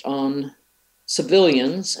focused on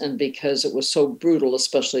civilians and because it was so brutal,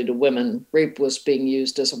 especially to women. Rape was being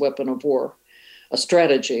used as a weapon of war, a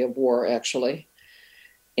strategy of war, actually.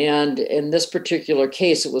 And in this particular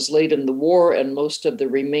case, it was late in the war, and most of the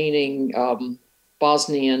remaining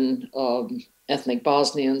Bosnian, ethnic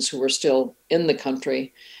Bosnians who were still in the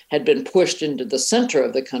country had been pushed into the center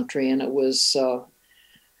of the country. And it was,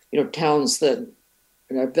 towns that,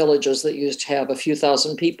 villages that used to have a few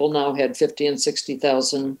thousand people now had 50 and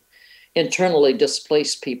 60,000 internally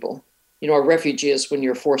displaced people. A refugee is when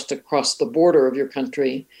you're forced to cross the border of your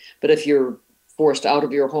country, but if you're forced out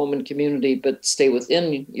of your home and community but stay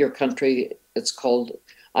within your country, it's called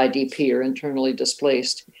IDP, or internally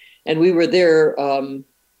displaced. And we were there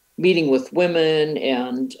meeting with women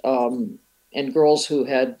and girls who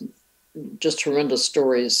had just horrendous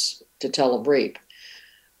stories to tell of rape.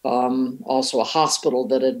 Also a hospital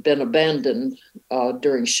that had been abandoned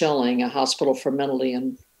during shelling, a hospital for mentally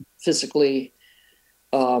and physically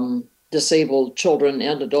disabled children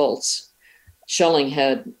and adults. Shelling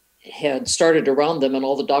had started around them, and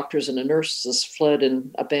all the doctors and the nurses fled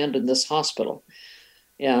and abandoned this hospital.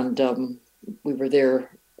 And we were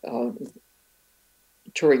there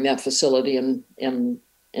touring that facility and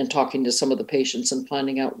talking to some of the patients and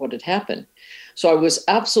finding out what had happened. So I was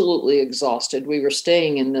absolutely exhausted. We were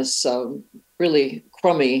staying in this really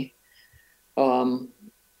crummy former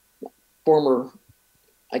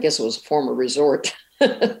resort,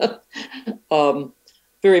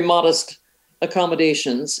 very modest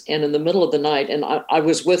accommodations. And in the middle of the night, and I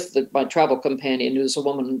was with my travel companion, who's a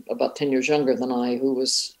woman about 10 years younger than I, who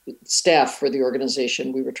was staff for the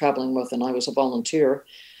organization we were traveling with, and I was a volunteer.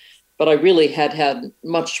 But I really had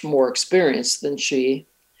much more experience than she.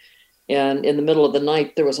 And in the middle of the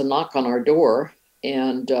night, there was a knock on our door,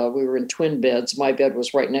 and we were in twin beds. My bed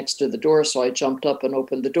was right next to the door, so I jumped up and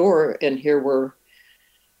opened the door, and here were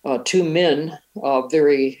 2 men,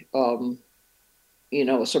 very,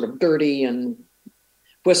 sort of dirty and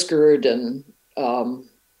whiskered and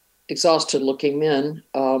exhausted looking men.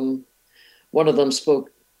 One of them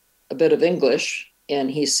spoke a bit of English, and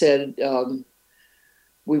he said,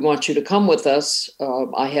 "We want you to come with us.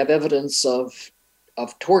 I have evidence of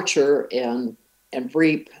torture and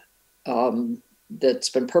rape that's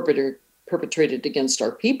been perpetrated against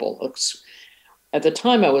our people." At the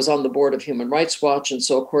time, I was on the board of Human Rights Watch, and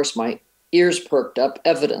so, of course, my ears perked up.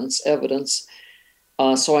 Evidence.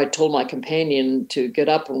 So I told my companion to get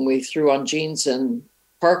up, and we threw on jeans and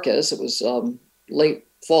parkas. It was late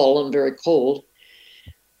fall and very cold.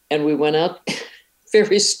 And we went out,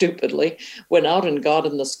 very stupidly, went out and got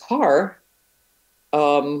in this car.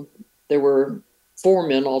 There were 4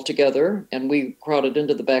 men altogether, and we crowded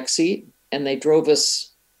into the back seat, and they drove us,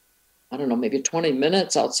 I don't know, maybe 20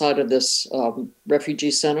 minutes outside of this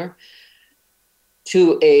refugee center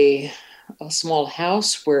to a small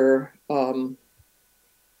house where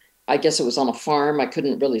I guess it was on a farm. I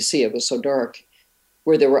couldn't really see. It was so dark,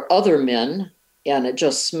 where there were other men, and it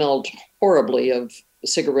just smelled horribly of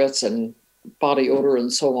cigarettes and body odor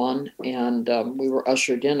and so on. And we were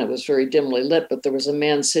ushered in. It was very dimly lit, but there was a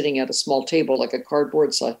man sitting at a small table, like a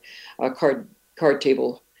cardboard side, a card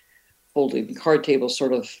table, folding card table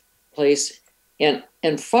sort of place. And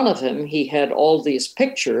in front of him, he had all these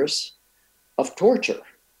pictures of torture,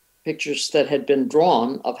 pictures that had been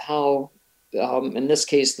drawn of how, in this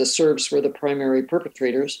case, the Serbs were the primary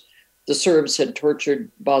perpetrators. The Serbs had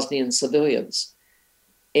tortured Bosnian civilians.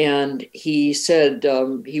 And he said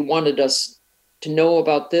he wanted us to know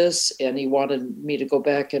about this, and he wanted me to go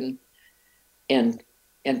back and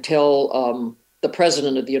tell the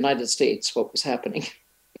President of the United States what was happening.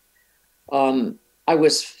 I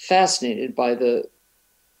was fascinated by the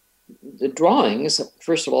drawings.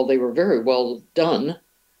 First of all, they were very well done.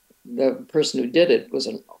 The person who did it was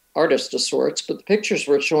an artist of sorts, but the pictures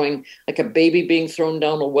were showing like a baby being thrown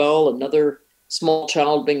down a well, another small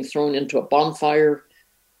child being thrown into a bonfire,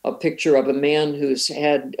 a picture of a man who's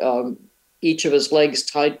had each of his legs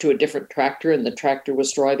tied to a different tractor, and the tractor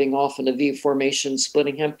was driving off in a V formation,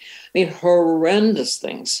 splitting him. I mean, horrendous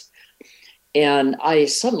things. And I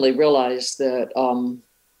suddenly realized that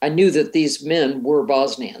I knew that these men were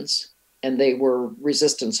Bosnians, and they were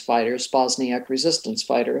resistance fighters, Bosniak resistance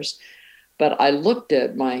fighters. But I looked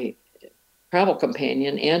at my travel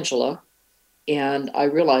companion, Angela, and I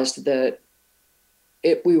realized that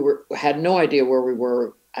we had no idea where we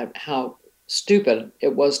were, how stupid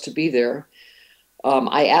it was to be there.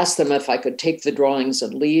 I asked them if I could take the drawings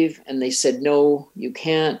and leave, and they said, no, you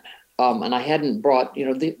can't. And I hadn't brought,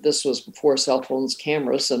 this was before cell phones,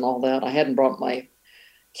 cameras and all that. I hadn't brought my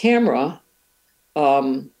camera.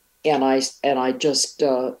 And I just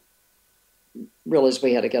realized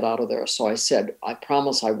we had to get out of there. So I said, I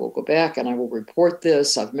promise I will go back and I will report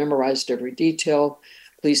this. I've memorized every detail.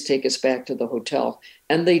 Please take us back to the hotel.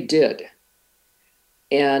 And they did.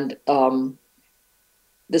 And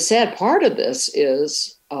the sad part of this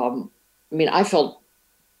is, I felt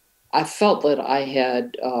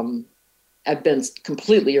that I've been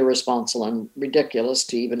completely irresponsible and ridiculous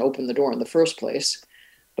to even open the door in the first place.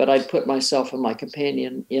 But I'd put myself and my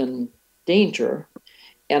companion in danger,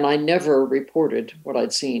 and I never reported what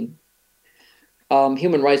I'd seen.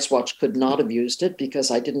 Human Rights Watch could not have used it because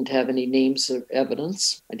I didn't have any names of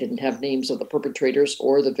evidence. I didn't have names of the perpetrators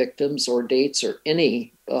or the victims or dates or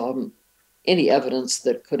any evidence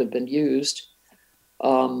that could have been used.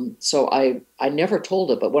 So I never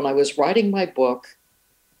told it. But when I was writing my book,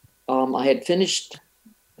 I had finished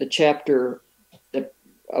the chapter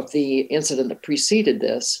of the incident that preceded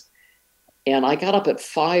this. And I got up at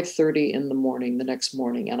 5:30 in the morning, the next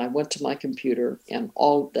morning, and I went to my computer, and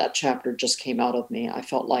all that chapter just came out of me. I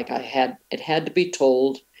felt like it had to be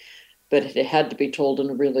told, but it had to be told in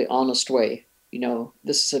a really honest way.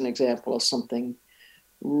 This is an example of something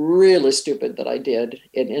really stupid that I did.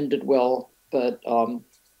 It ended well, but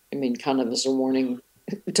kind of as a warning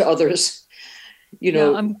to others.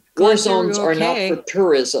 War zones are not for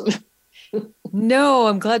tourism. No,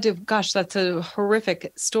 I'm glad to, gosh, that's a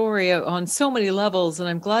horrific story on so many levels. And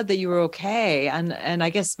I'm glad that you were okay. And I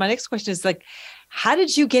guess my next question is how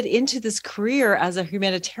did you get into this career as a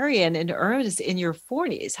humanitarian in earnest in your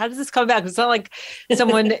 40s? How does this come back? It's not like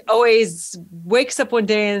someone always wakes up one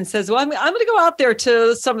day and says, well, I'm going to go out there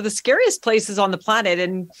to some of the scariest places on the planet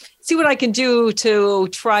and see what I can do to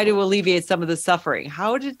try to alleviate some of the suffering.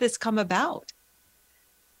 How did this come about?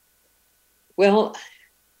 Well,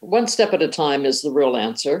 one step at a time is the real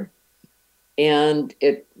answer. And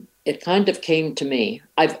it kind of came to me.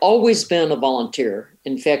 I've always been a volunteer.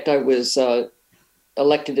 In fact, I was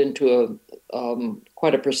elected into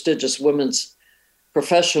quite a prestigious women's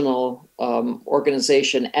professional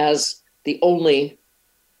organization as the only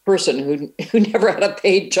person who never had a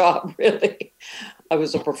paid job, really. I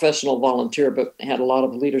was a professional volunteer, but had a lot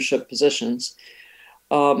of leadership positions.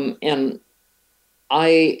 And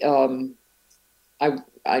I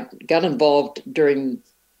got involved during,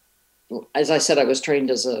 as I said, I was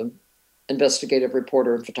trained as an investigative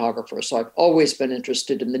reporter and photographer. So I've always been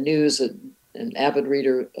interested in the news, an avid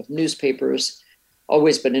reader of newspapers,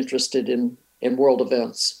 always been interested in world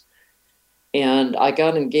events. And I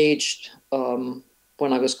got engaged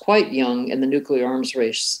when I was quite young in the nuclear arms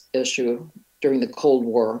race issue during the Cold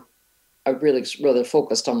War. I really rather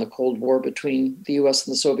focused on the Cold War between the US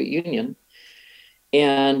and the Soviet Union.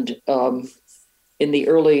 And in the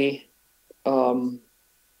early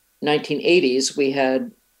 1980s, we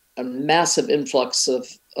had a massive influx of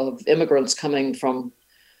immigrants coming from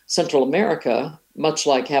Central America, much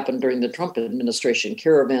like happened during the Trump administration,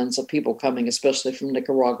 caravans of people coming, especially from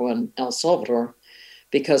Nicaragua and El Salvador,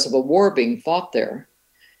 because of a war being fought there.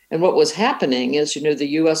 And what was happening is, the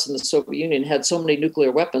US and the Soviet Union had so many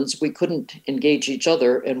nuclear weapons, we couldn't engage each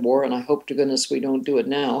other in war. And I hope to goodness we don't do it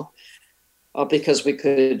now. Because we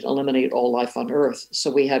could eliminate all life on Earth.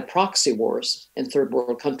 So we had proxy wars in third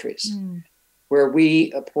world countries where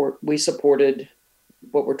we supported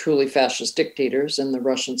what were truly fascist dictators, and the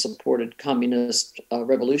Russians supported communist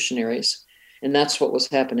revolutionaries. And that's what was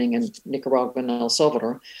happening in Nicaragua and El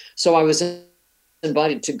Salvador. So I was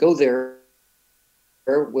invited to go there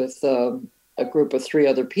with a group of 3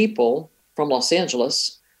 other people from Los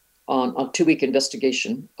Angeles on a 2-week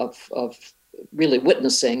investigation of really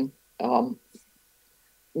witnessing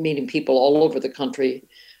meeting people all over the country,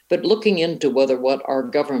 but looking into whether what our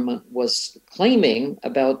government was claiming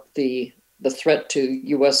about the threat to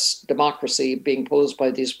U.S. democracy being posed by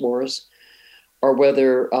these wars, or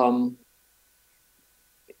whether,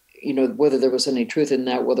 whether there was any truth in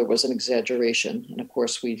that, whether it was an exaggeration. And of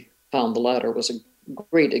course, we found the latter was a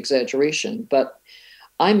great exaggeration. But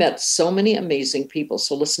I met so many amazing people.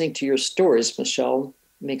 So listening to your stories, Michelle,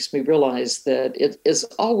 makes me realize that it is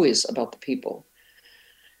always about the people.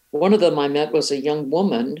 One of them I met was a young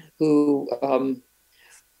woman who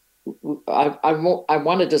I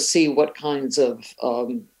wanted to see what kinds of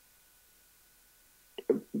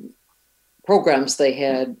programs they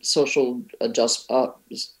had, social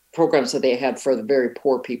programs that they had for the very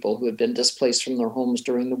poor people who had been displaced from their homes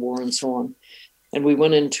during the war and so on. And we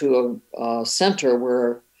went into a center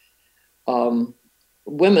where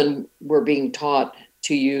women were being taught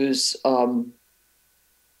to use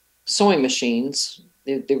sewing machines.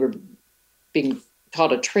 They were being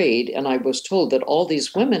taught a trade, and I was told that all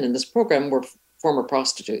these women in this program were former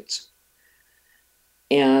prostitutes,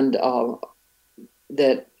 and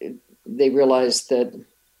that they realized that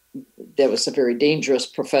that was a very dangerous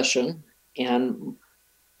profession, and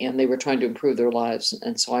they were trying to improve their lives.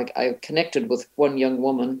 And so I connected with one young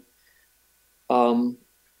woman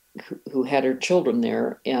who had her children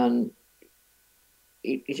there, and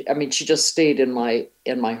I mean, she just stayed in my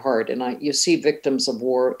heart. And you see victims of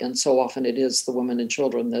war, and so often it is the women and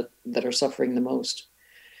children that are suffering the most.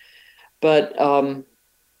 But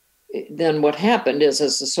then what happened is,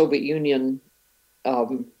 as the Soviet Union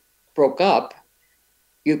broke up,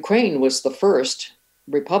 Ukraine was the first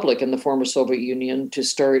republic in the former Soviet Union to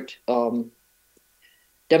start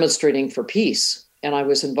demonstrating for peace. And I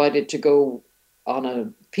was invited to go on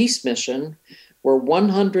a peace mission where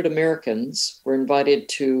 100 Americans were invited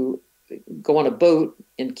to go on a boat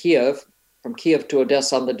in Kiev, from Kiev to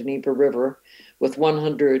Odessa on the Dnieper River, with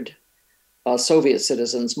 100 Soviet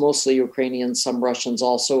citizens, mostly Ukrainians, some Russians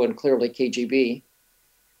also, and clearly KGB.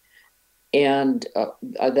 And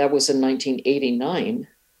that was in 1989.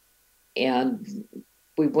 And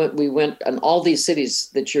we went on all these cities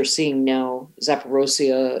that you're seeing now,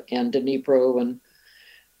 Zaporozhye and Dnipro, and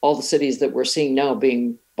all the cities that we're seeing now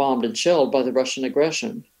being bombed and shelled by the Russian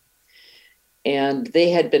aggression. And they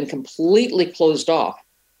had been completely closed off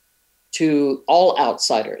to all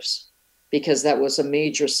outsiders, because that was a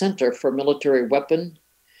major center for military weapon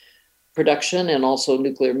production and also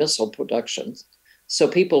nuclear missile production. So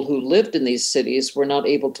people who lived in these cities were not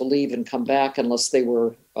able to leave and come back unless they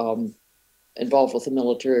were involved with the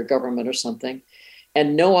military or government or something.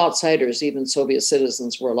 And no outsiders, even Soviet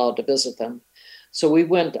citizens, were allowed to visit them. So we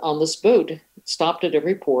went on this boat, stopped at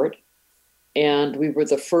every port, and we were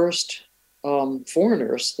the first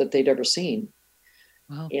foreigners that they'd ever seen.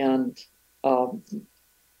 Wow. And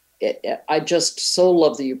I just so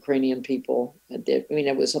love the Ukrainian people. I mean,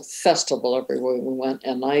 it was a festival everywhere we went.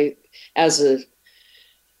 And I, as a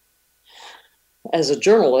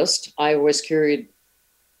journalist, I always carried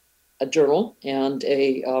a journal and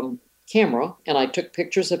a camera, and I took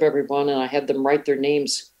pictures of everyone, and I had them write their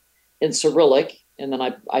names in Cyrillic, and then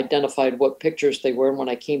I identified what pictures they were. And when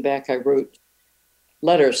I came back, I wrote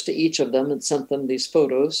letters to each of them and sent them these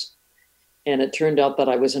photos. And it turned out that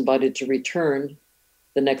I was invited to return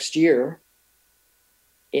the next year.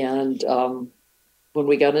 And when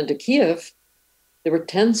we got into Kiev, there were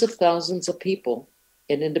tens of thousands of people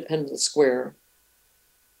in Independence Square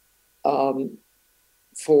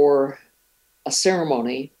for a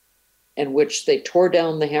ceremony in which they tore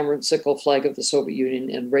down the hammer and sickle flag of the Soviet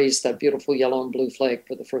Union and raised that beautiful yellow and blue flag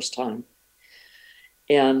for the first time.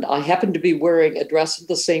 And I happened to be wearing a dress of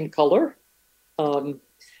the same color. And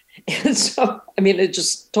so, I mean, it's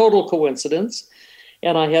just total coincidence.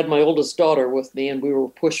 And I had my oldest daughter with me, and we were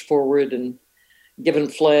pushed forward and given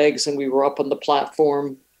flags, and we were up on the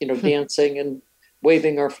platform, dancing and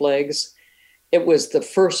waving our flags. It was the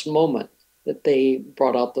first moment that they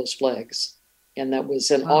brought out those flags. And that was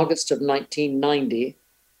in August of 1990.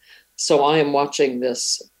 So I am watching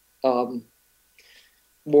this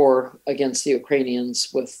war against the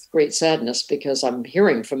Ukrainians with great sadness, because I'm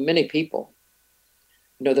hearing from many people.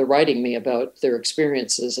 They're writing me about their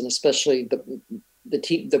experiences, and especially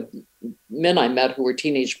the men I met who were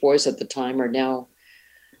teenage boys at the time are now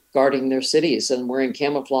guarding their cities and wearing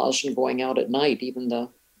camouflage and going out at night, even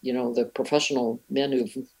the professional men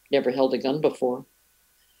who've never held a gun before.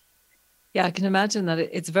 Yeah, I can imagine that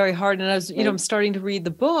it's very hard. And as I'm starting to read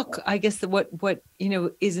the book, I guess that what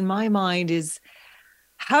is in my mind is,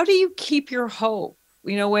 how do you keep your hope?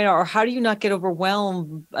 Or how do you not get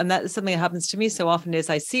overwhelmed? And that is something that happens to me so often, is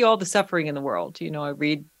I see all the suffering in the world. I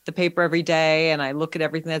read the paper every day and I look at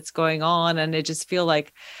everything that's going on, and I just feel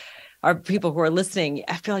like, our people who are listening,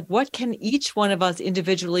 I feel like, what can each one of us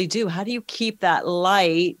individually do? How do you keep that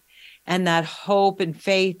light and that hope and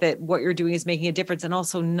faith that what you're doing is making a difference, and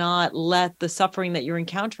also not let the suffering that you're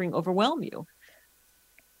encountering overwhelm you?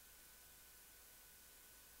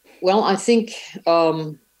 Well, I think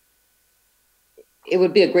it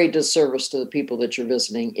would be a great disservice to the people that you're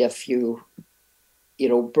visiting if you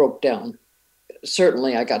broke down.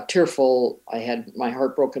 Certainly, I got tearful. I had my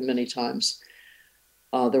heart broken many times.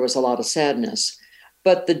 There was a lot of sadness.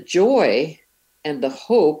 But the joy and the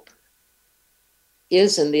hope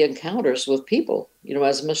is in the encounters with people.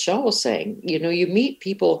 As Michelle was saying, you meet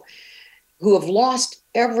people who have lost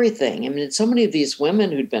everything. I mean, so many of these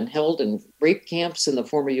women who'd been held in rape camps in the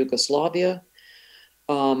former Yugoslavia,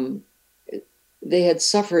 they had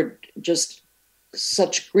suffered just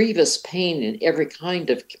such grievous pain in every kind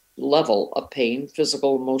of level of pain,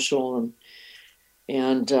 physical, emotional,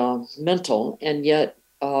 and mental, and yet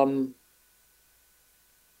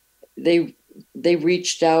they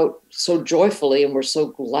reached out so joyfully and were so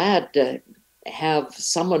glad to have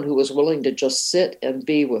someone who was willing to just sit and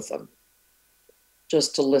be with them,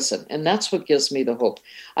 just to listen. And that's what gives me the hope.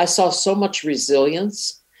 I saw so much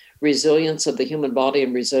resilience of the human body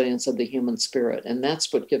and resilience of the human spirit. And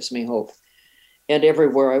that's what gives me hope. And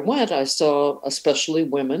everywhere I went, I saw, especially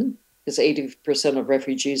women, because 80% of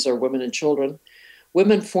refugees are women and children,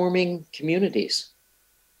 women forming communities.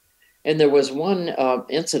 And there was one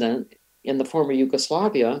incident in the former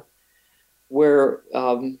Yugoslavia where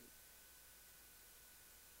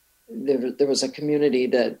there was a community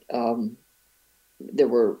that there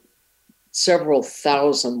were several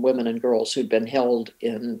thousand women and girls who'd been held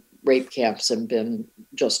in rape camps and been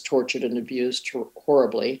just tortured and abused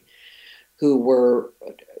horribly, who were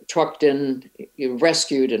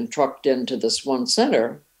rescued and trucked into this one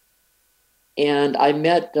center. And I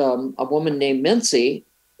met a woman named Mincy,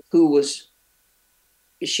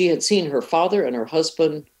 she had seen her father and her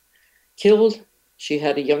husband killed. She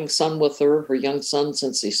had a young son with her. Her young son,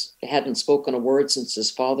 since he hadn't spoken a word since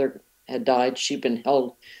his father had died, she'd been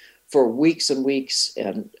held for weeks and weeks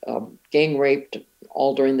and gang raped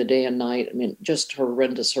all during the day and night. I mean, just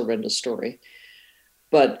horrendous, horrendous story.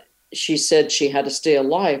 But she said she had to stay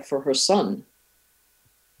alive for her son.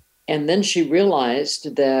 And then she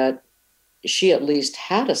realized that she at least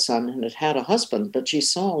had a son and had a husband, but she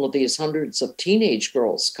saw all of these hundreds of teenage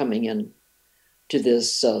girls coming in to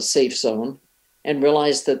this safe zone and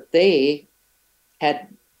realized that they had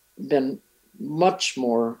been much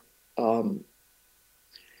more, they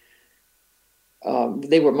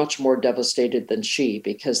were much more devastated than she,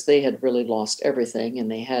 because they had really lost everything and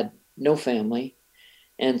they had no family.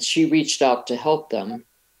 And she reached out to help them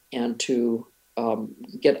and to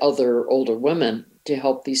get other older women to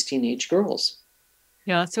help these teenage girls.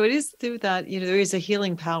 Yeah. So it is through that, there is a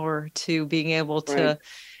healing power to being able to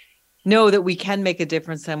know that we can make a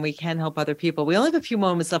difference and we can help other people. We only have a few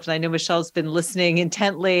moments left, and I know Michelle's been listening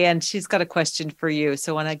intently and she's got a question for you.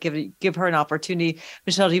 So when I give her an opportunity,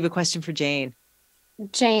 Michelle, do you have a question for Jane?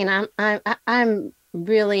 Jane, I'm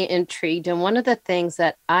really intrigued. And one of the things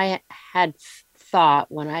that I had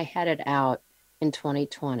thought when I headed out in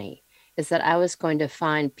 2020 is that I was going to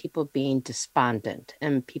find people being despondent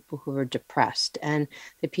and people who were depressed and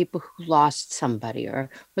the people who lost somebody or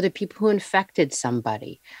the people who infected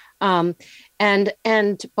somebody. But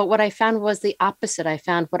what I found was the opposite. I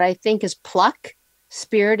found what I think is pluck,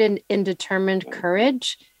 spirit, and determined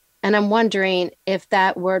courage. And I'm wondering if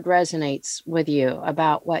that word resonates with you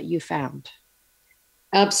about what you found.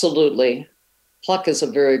 Absolutely. Pluck is a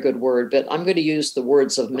very good word, but I'm going to use the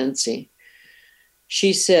words of Mincy.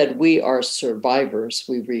 She said, "We are survivors.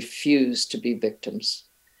 We refuse to be victims."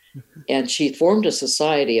 Mm-hmm. And she formed a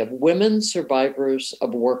society of women survivors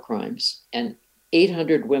of war crimes. And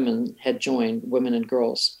 800 women had joined, women and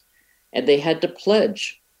girls. And they had to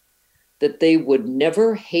pledge that they would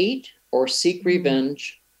never hate or seek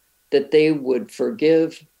revenge, that they would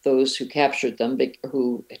forgive those who captured them,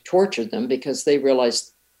 who tortured them, because they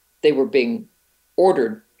realized they were being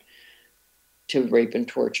ordered to rape and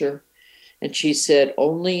torture. And she said,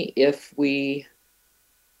 only if we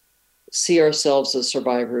see ourselves as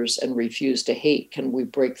survivors and refuse to hate can we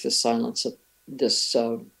break the silence of this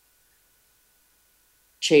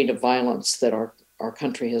chain of violence that our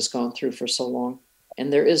country has gone through for so long.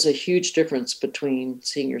 And there is a huge difference between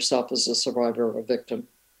seeing yourself as a survivor or a victim.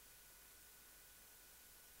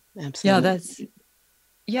 Absolutely.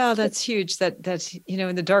 That's huge. That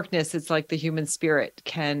in the darkness, it's like the human spirit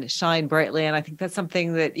can shine brightly. And I think that's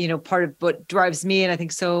something that, part of what drives me, and I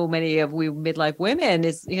think so many of we midlife women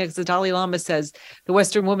is, because the Dalai Lama says the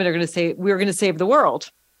Western women are going to say, we're going to save the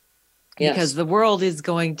world. Yes. Because the world is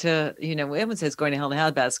going to, everyone says going to hell in a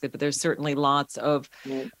handbasket, but there's certainly lots of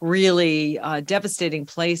really devastating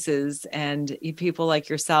places. And people like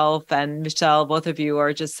yourself and Michelle, both of you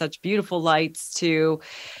are just such beautiful lights to,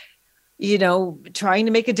 trying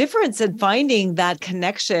to make a difference and finding that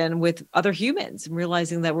connection with other humans and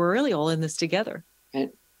realizing that we're really all in this together.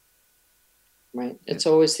 Right. It's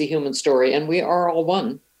always the human story. And we are all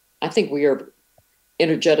one. I think we are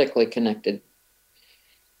energetically connected.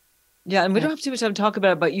 Yeah. And we don't have too much time to talk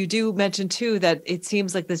about it, but you do mention too, that it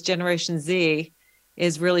seems like this Generation Z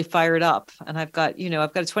is really fired up. And I've got a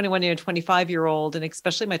 21-year and 25-year-old, and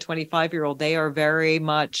especially my 25-year-old, they are very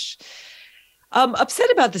much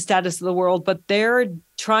upset about the status of the world, but they're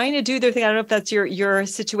trying to do their thing. I don't know if that's your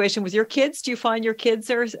situation with your kids. Do you find your kids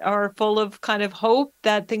are full of kind of hope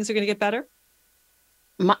that things are going to get better?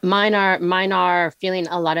 Mine are feeling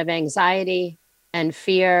a lot of anxiety and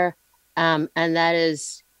fear, and that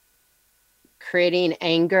is creating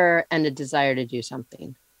anger and a desire to do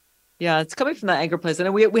something. Yeah, it's coming from that anger place.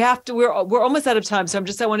 And we have to, we're almost out of time. So I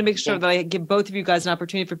want to make sure that I give both of you guys an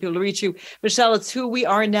opportunity for people to reach you. Michelle, it's Who We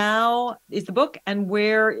Are Now is the book. And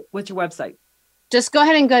what's your website? Just go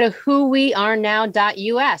ahead and go to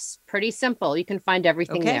whowearenow.us. Pretty simple. You can find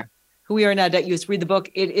everything there. Whowearenow.us. Read the book.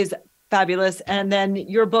 It is fabulous. And then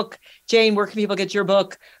your book, Jane, where can people get your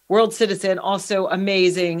book? World Citizen, also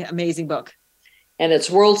amazing, amazing book. And it's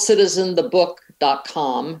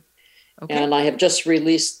worldcitizenthebook.com. Okay. And I have just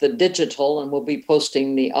released the digital, and we'll be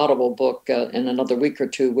posting the Audible book in another week or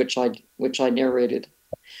two, which I narrated.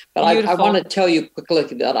 But I want to tell you quickly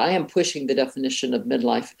that I am pushing the definition of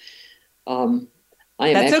midlife.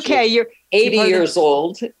 That's okay. You're 80 years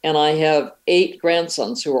old, and I have 8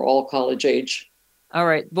 grandsons who are all college age. All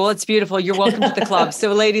right. Well, it's beautiful. You're welcome to the club.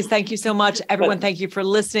 So, ladies, thank you so much. Everyone, thank you for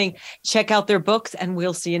listening. Check out their books, and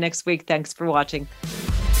we'll see you next week. Thanks for watching.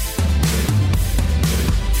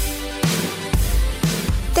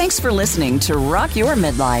 Thanks for listening to Rock Your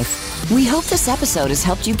Midlife. We hope this episode has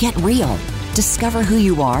helped you get real, discover who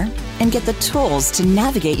you are, and get the tools to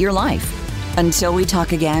navigate your life. Until we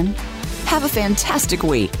talk again, have a fantastic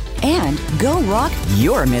week and go rock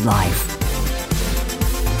your midlife.